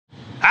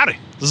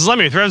This is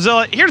Lemmy with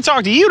RevZilla, here to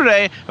talk to you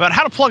today about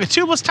how to plug a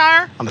tubeless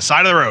tire on the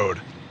side of the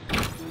road.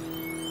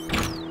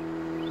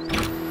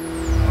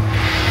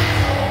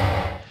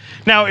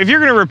 Now, if you're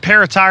going to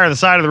repair a tire on the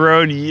side of the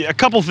road, a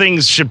couple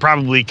things should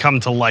probably come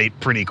to light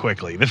pretty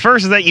quickly. The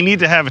first is that you need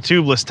to have a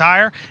tubeless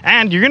tire,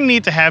 and you're going to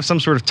need to have some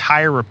sort of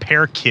tire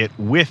repair kit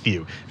with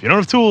you. If you don't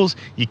have tools,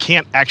 you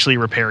can't actually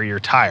repair your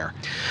tire.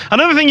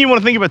 Another thing you want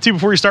to think about too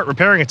before you start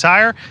repairing a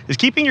tire is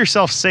keeping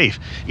yourself safe.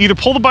 Either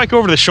pull the bike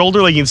over to the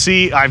shoulder like you can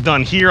see I've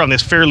done here on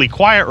this fairly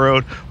quiet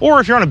road,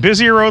 or if you're on a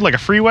busier road like a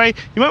freeway,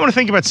 you might want to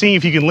think about seeing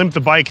if you can limp the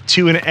bike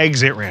to an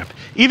exit ramp.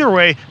 Either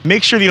way,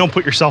 make sure that you don't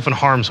put yourself in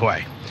harm's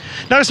way.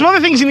 Now, there's some other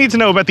things you need to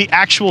know about the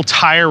actual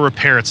tire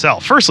repair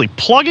itself. Firstly,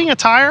 plugging a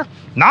tire,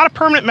 not a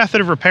permanent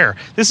method of repair.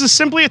 This is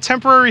simply a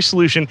temporary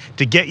solution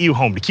to get you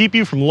home, to keep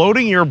you from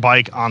loading your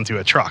bike onto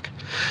a truck.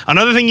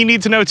 Another thing you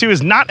need to know too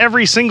is not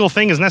every single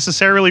thing is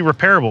necessarily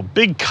repairable.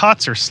 Big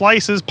cuts or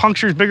slices,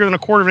 punctures bigger than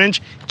 1/4 of an inch,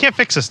 you can't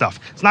fix this stuff.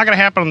 It's not gonna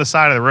happen on the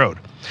side of the road.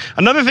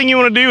 Another thing you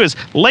want to do is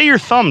lay your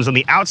thumbs on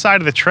the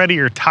outside of the tread of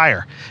your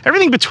tire.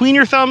 Everything between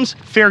your thumbs,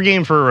 fair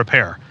game for a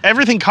repair.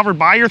 Everything covered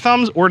by your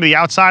thumbs or to the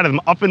outside of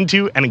them up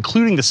into and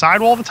including the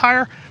sidewall of the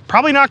tire,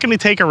 probably not going to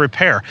take a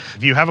repair.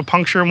 If you have a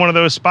puncture in one of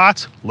those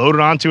spots, load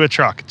it onto a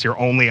truck. It's your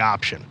only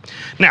option.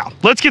 Now,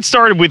 let's get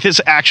started with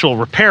this actual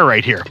repair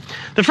right here.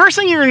 The first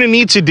thing you're going to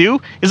need to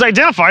do is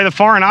identify the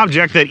foreign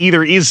object that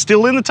either is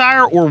still in the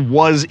tire or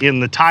was in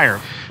the tire.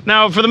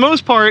 Now, for the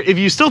most part, if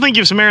you still think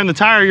you have some air in the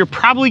tire, you're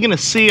probably going to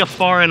see a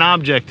foreign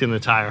object in the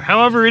tire.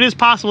 However, it is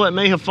possible it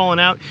may have fallen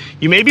out.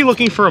 You may be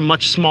looking for a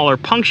much smaller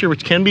puncture,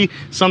 which can be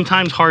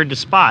sometimes hard to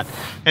spot.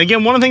 And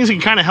again, one of the things that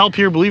can kind of help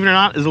here, believe it or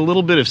not, is a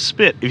little bit of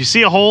spit. If you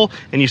see a hole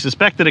and you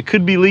suspect that it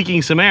could be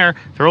leaking some air,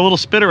 throw a little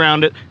spit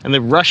around it, and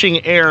the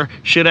rushing air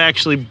should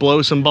actually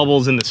blow some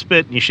bubbles in the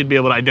spit. And you should be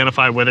able to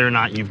identify whether or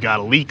not you've got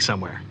a leak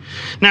somewhere.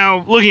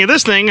 Now, looking at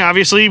this thing,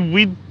 obviously,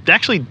 we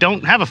actually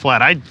don't have a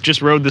flat. I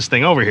just rode this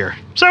thing over here.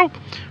 So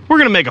we're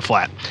gonna make a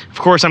flat. Of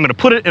course, I'm gonna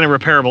put it in a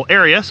repairable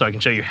area so I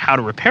can show you how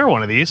to repair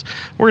one of these.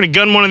 We're gonna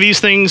gun one of these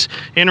things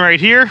in right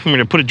here. I'm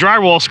gonna put a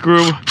drywall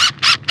screw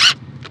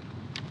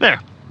there.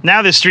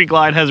 Now this street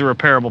glide has a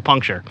repairable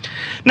puncture.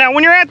 Now,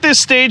 when you're at this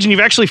stage and you've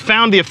actually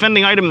found the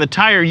offending item in the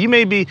tire, you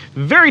may be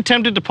very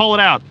tempted to pull it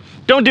out.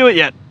 Don't do it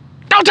yet.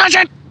 Don't touch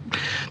it!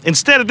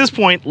 Instead, at this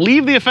point,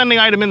 leave the offending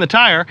item in the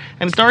tire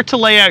and start to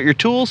lay out your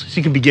tools so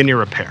you can begin your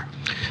repair.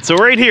 So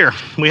right here,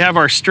 we have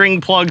our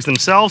string plugs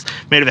themselves,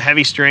 made of a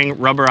heavy string,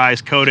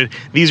 rubberized, coated.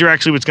 These are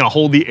actually what's gonna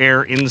hold the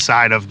air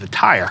inside of the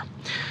tire.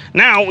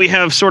 Now we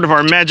have sort of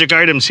our magic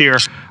items here,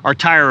 our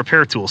tire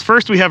repair tools.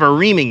 First, we have our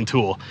reaming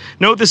tool.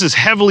 Note this is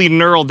heavily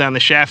knurled down the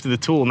shaft of the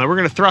tool. Now we're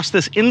gonna thrust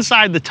this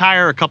inside the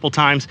tire a couple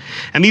times,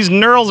 and these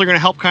knurls are gonna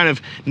help kind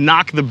of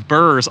knock the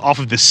burrs off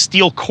of the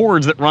steel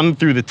cords that run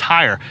through the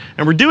tire.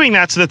 And we're doing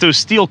that so that those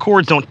steel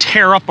cords don't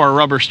tear up our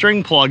rubber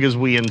string plug as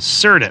we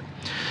insert it.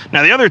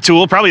 Now the other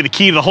tool, probably the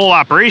key to the whole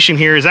operation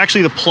here, is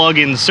actually the plug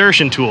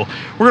insertion tool.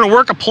 We're gonna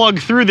work a plug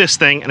through this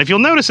thing, and if you'll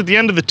notice at the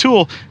end of the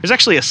tool, there's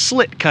actually a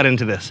slit cut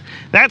into this.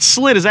 That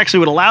slit is actually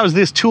what allows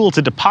this tool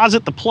to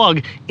deposit the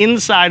plug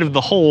inside of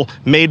the hole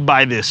made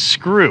by this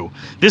screw.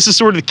 This is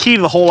sort of the key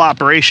to the whole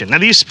operation. Now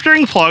these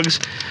string plugs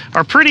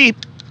are pretty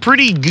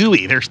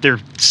gooey. They're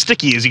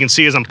sticky, as you can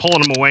see as I'm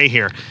pulling them away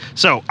here.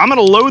 So I'm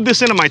gonna load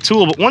this into my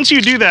tool, but once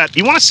you do that,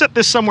 you wanna set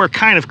this somewhere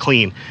kind of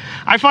clean.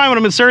 I find when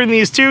I'm inserting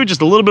these too,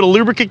 just a little bit of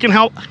lubricant can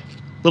help.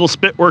 Little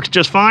spit works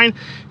just fine.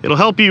 It'll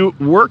help you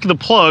work the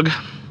plug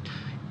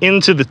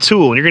into the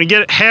tool. And you're gonna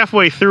get it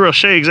halfway through. I'll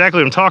show you exactly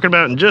what I'm talking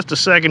about in just a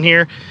second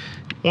here.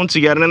 Once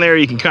you got it in there,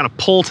 you can kind of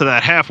pull to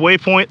that halfway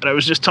point that I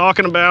was just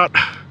talking about.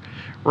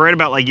 Right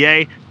about like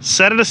yay,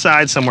 set it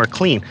aside somewhere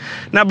clean.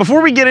 Now,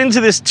 before we get into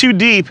this too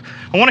deep,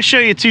 I wanna show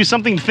you too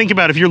something to think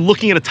about if you're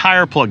looking at a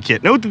tire plug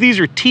kit. Note that these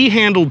are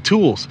T-handled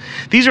tools.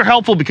 These are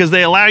helpful because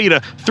they allow you to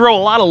throw a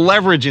lot of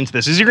leverage into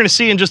this. As you're gonna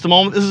see in just a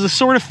moment, this is a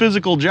sort of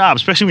physical job,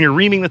 especially when you're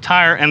reaming the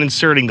tire and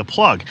inserting the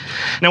plug.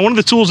 Now, one of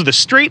the tools with a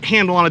straight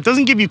handle on it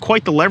doesn't give you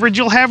quite the leverage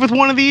you'll have with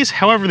one of these.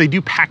 However, they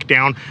do pack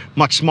down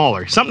much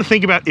smaller. Something to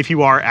think about if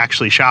you are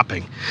actually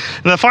shopping.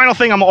 And the final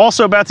thing I'm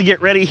also about to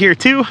get ready here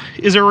too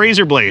is a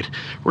razor blade.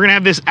 We're gonna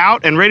have this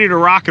out and ready to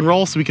rock and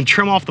roll so we can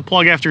trim off the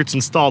plug after it's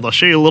installed. I'll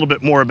show you a little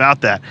bit more about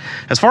that.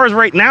 As far as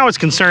right now is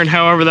concerned,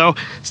 however, though,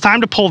 it's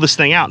time to pull this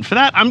thing out. And for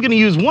that, I'm gonna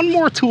use one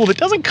more tool that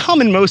doesn't come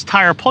in most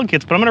tire plug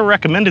kits, but I'm gonna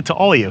recommend it to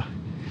all of you.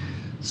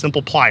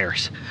 Simple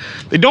pliers.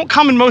 They don't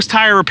come in most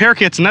tire repair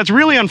kits, and that's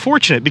really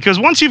unfortunate because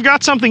once you've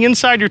got something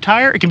inside your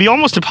tire, it can be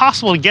almost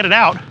impossible to get it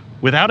out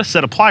without a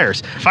set of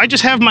pliers. If I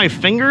just have my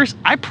fingers,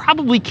 I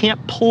probably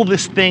can't pull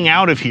this thing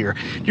out of here.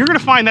 You're gonna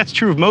find that's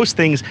true of most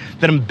things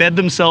that embed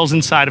themselves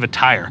inside of a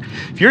tire.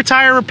 If your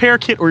tire repair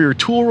kit or your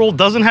tool roll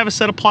doesn't have a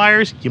set of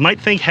pliers, you might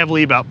think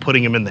heavily about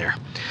putting them in there.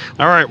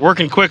 All right,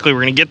 working quickly,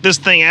 we're gonna get this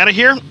thing out of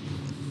here.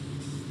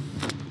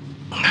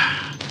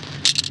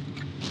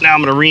 Now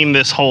I'm gonna ream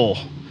this hole.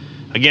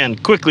 Again,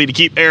 quickly to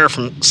keep air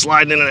from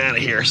sliding in and out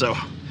of here. So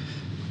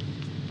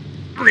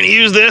we're gonna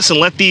use this and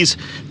let these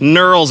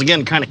knurls,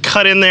 again, kind of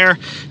cut in there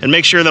and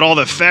make sure that all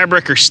the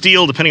fabric or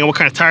steel, depending on what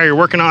kind of tire you're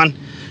working on,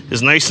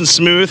 is nice and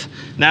smooth.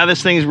 Now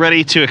this thing's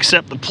ready to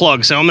accept the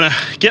plug. So I'm gonna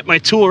get my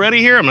tool ready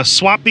here. I'm gonna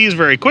swap these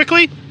very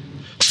quickly.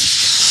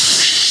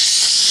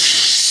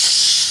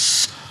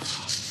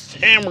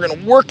 And we're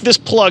gonna work this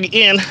plug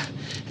in,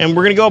 and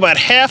we're gonna go about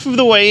half of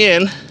the way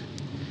in.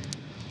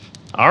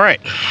 All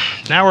right,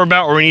 now we're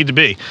about where we need to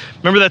be.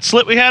 Remember that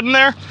slit we had in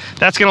there?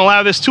 That's gonna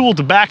allow this tool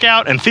to back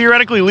out and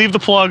theoretically leave the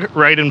plug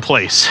right in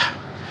place.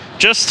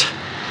 Just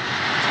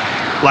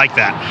like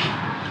that.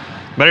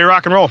 Ready to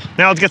rock and roll.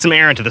 Now let's get some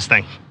air into this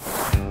thing.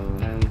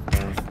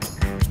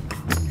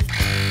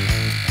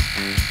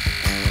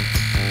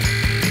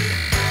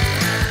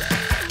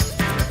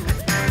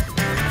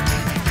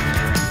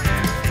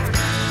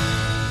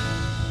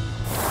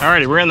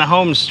 Alrighty, we're in the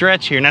home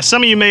stretch here. Now,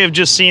 some of you may have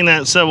just seen that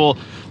and said, well,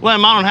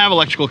 Lem, I don't have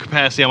electrical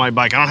capacity on my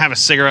bike. I don't have a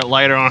cigarette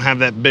lighter. I don't have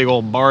that big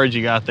old barge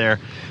you got there.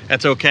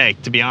 That's okay.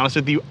 To be honest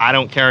with you, I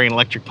don't carry an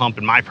electric pump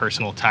in my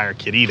personal tire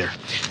kit either.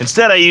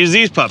 Instead, I use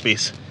these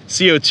puppies.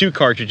 CO2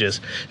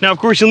 cartridges. Now, of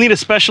course, you'll need a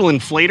special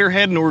inflator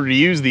head in order to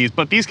use these,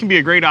 but these can be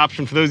a great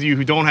option for those of you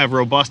who don't have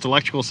robust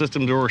electrical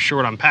systems or are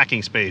short on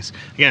packing space.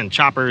 Again,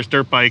 choppers,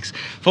 dirt bikes,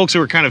 folks who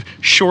are kind of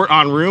short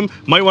on room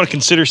might want to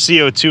consider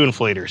CO2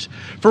 inflators.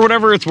 For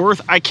whatever it's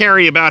worth, I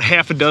carry about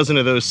half a dozen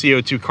of those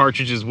CO2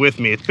 cartridges with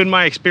me. It's been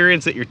my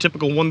experience that your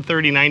typical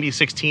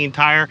 130/90/16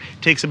 tire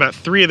takes about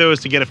 3 of those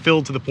to get it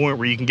filled to the point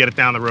where you can get it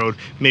down the road,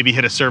 maybe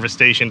hit a service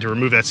station to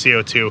remove that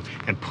CO2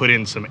 and put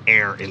in some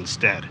air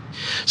instead.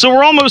 So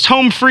we're almost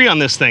home free on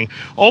this thing.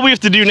 All we have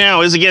to do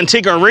now is, again,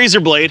 take our razor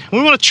blade.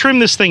 We want to trim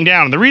this thing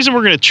down. And the reason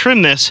we're going to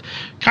trim this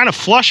kind of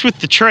flush with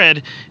the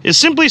tread is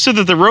simply so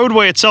that the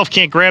roadway itself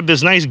can't grab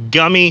this nice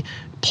gummy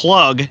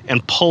plug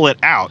and pull it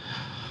out.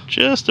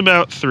 Just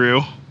about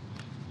through.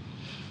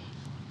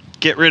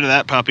 Get rid of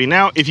that puppy.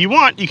 Now, if you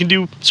want, you can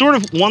do sort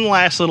of one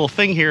last little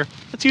thing here.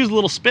 Let's use a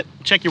little spit,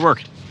 check your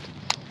work.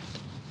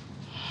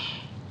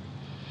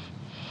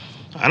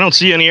 I don't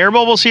see any air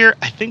bubbles here.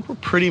 I think we're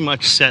pretty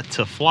much set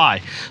to fly.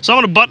 So I'm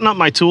gonna button up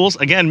my tools.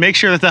 Again, make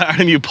sure that the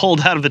item you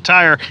pulled out of the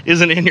tire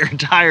isn't in your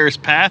tire's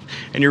path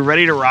and you're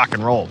ready to rock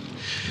and roll.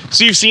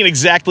 So you've seen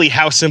exactly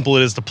how simple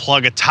it is to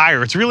plug a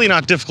tire. It's really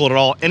not difficult at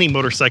all. Any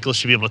motorcyclist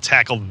should be able to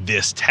tackle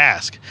this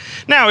task.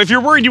 Now, if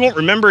you're worried you won't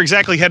remember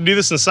exactly how to do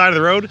this on the side of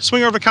the road,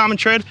 swing over to Common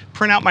Tread,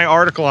 print out my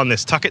article on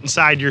this, tuck it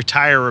inside your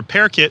tire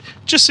repair kit,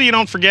 just so you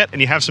don't forget and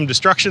you have some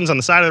instructions on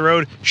the side of the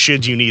road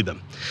should you need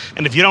them.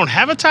 And if you don't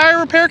have a tire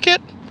repair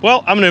kit,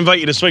 well, I'm gonna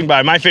invite you to swing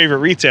by my favorite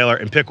retailer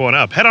and pick one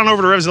up. Head on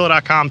over to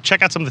RevZilla.com,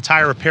 check out some of the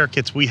tire repair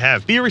kits we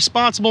have. Be a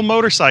responsible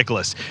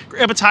motorcyclist.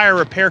 Grab a tire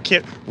repair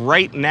kit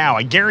right now.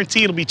 I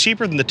guarantee it'll be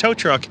cheaper than the tow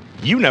truck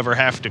you never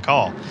have to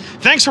call.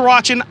 Thanks for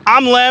watching.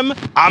 I'm Lem.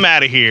 I'm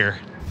out of here.